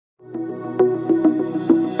Good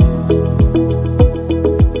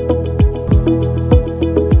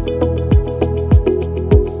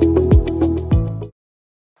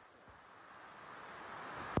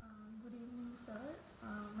evening, sir.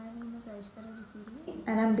 My name is Aishwarya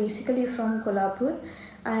and I'm basically from Kolhapur.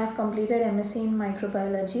 I have completed MSc in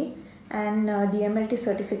microbiology and DMLT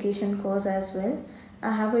certification course as well. I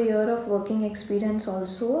have a year of working experience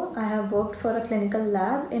also. I have worked for a clinical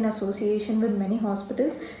lab in association with many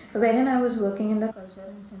hospitals wherein I was working in the culture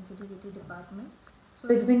and sensitivity department. So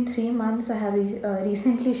it's been 3 months. I have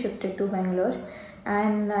recently shifted to Bangalore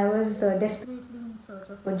and I was desperately in search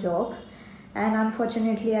of a job, and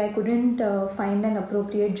unfortunately I couldn't find an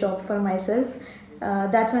appropriate job for myself.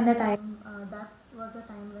 That was the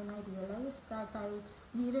time when I realized that I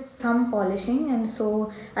needed some polishing, and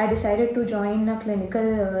so I decided to join a clinical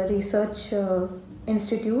research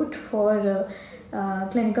institute for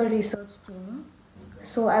clinical research training.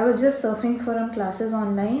 So I was just surfing for classes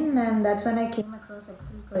online, and that's when I came across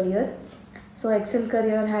XcelCareer. So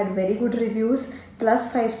XcelCareer had very good reviews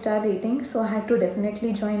plus 5-star rating, so I had to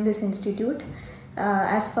definitely join this institute.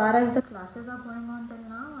 As far as the classes are going on till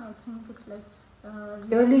now, I think it's like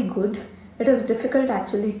really good. It is difficult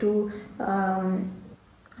actually to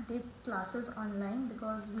take classes online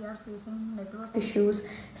because we are facing network issues.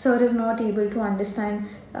 Sir is not able to understand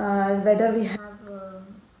whether we have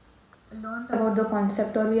learned about the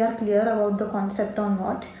concept or we are clear about the concept or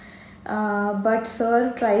not. But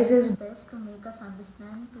sir tries his best to make us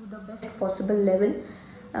understand to the best possible level.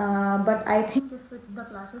 But I think if the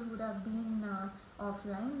classes would have been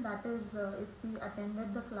offline, that is, if we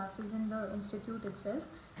attended the classes in the institute itself,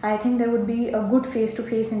 I think there would be a good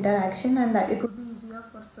face-to-face interaction, and that it would be easier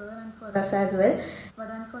for sir and for us as well. But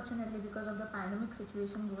unfortunately, because of the pandemic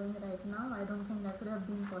situation going right now, I don't think that would have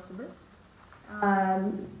been possible.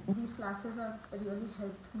 These classes have really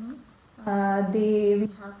helped me. We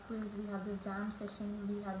have quiz, we have this jam session,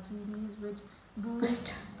 we have GDs which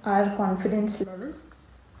boost our confidence levels.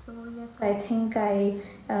 So yes, I think I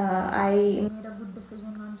made a good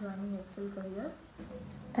decision on joining XcelCareer.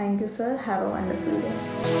 Thank you, sir. Have a wonderful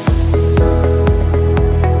day.